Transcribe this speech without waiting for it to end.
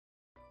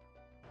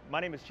My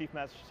name is Chief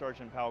Master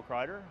Sergeant Powell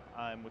Kreider.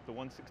 I'm with the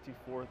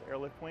 164th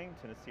Airlift Wing,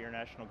 Tennessee Air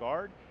National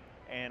Guard,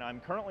 and I'm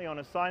currently on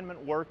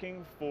assignment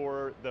working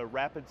for the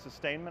Rapid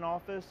Sustainment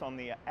Office on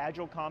the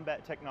Agile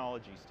Combat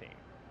Technologies team.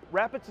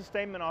 Rapid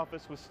Sustainment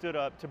Office was stood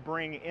up to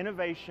bring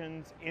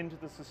innovations into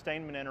the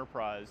sustainment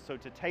enterprise, so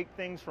to take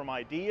things from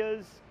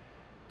ideas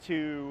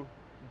to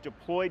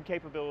deployed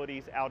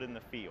capabilities out in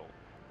the field.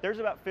 There's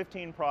about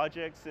 15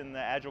 projects in the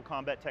Agile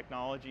Combat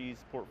Technologies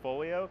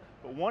portfolio,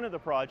 but one of the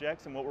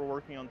projects, and what we're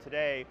working on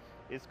today,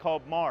 is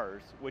called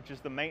MARS, which is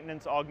the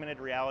Maintenance Augmented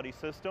Reality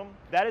System.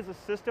 That is a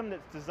system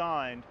that's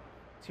designed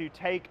to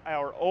take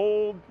our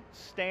old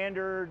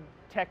standard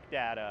tech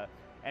data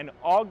and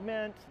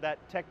augment that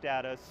tech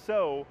data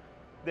so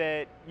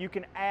that you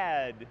can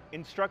add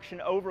instruction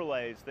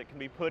overlays that can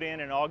be put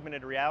in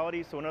augmented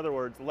reality, so in other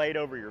words, laid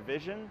over your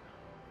vision,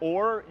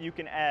 or you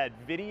can add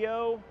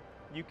video,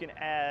 you can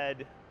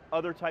add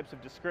other types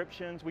of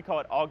descriptions. We call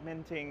it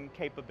augmenting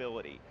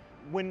capability.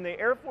 When the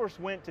Air Force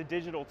went to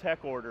digital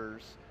tech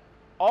orders,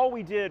 all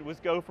we did was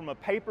go from a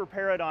paper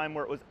paradigm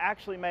where it was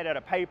actually made out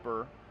of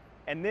paper,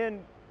 and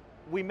then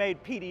we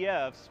made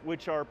PDFs,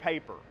 which are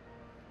paper.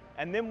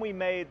 And then we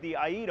made the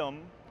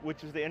IETM,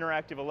 which is the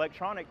interactive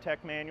electronic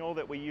tech manual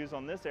that we use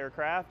on this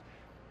aircraft,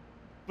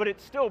 but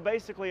it's still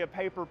basically a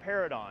paper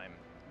paradigm,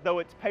 though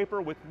it's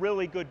paper with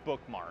really good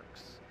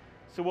bookmarks.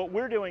 So what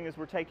we're doing is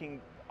we're taking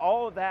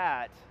all of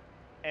that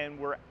and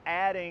we're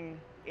adding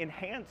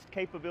enhanced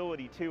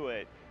capability to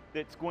it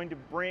that's going to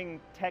bring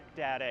tech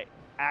data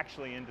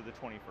actually into the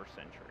 21st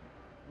century.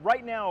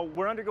 Right now,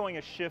 we're undergoing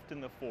a shift in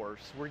the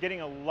force. We're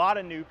getting a lot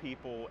of new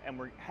people and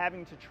we're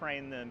having to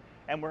train them,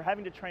 and we're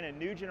having to train a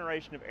new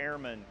generation of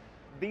airmen.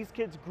 These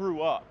kids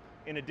grew up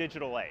in a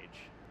digital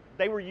age.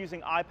 They were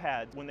using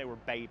iPads when they were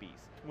babies.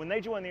 When they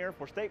join the Air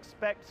Force, they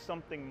expect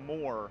something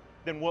more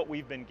than what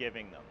we've been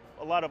giving them.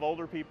 A lot of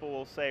older people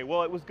will say,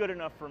 well, it was good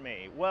enough for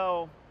me.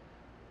 Well,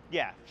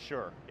 yeah,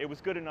 sure, it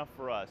was good enough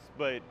for us,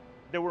 but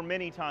there were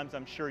many times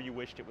I'm sure you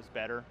wished it was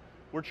better.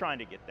 We're trying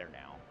to get there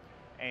now.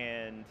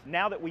 And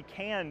now that we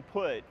can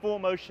put full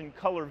motion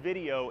color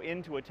video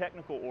into a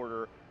technical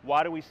order,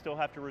 why do we still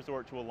have to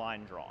resort to a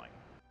line drawing?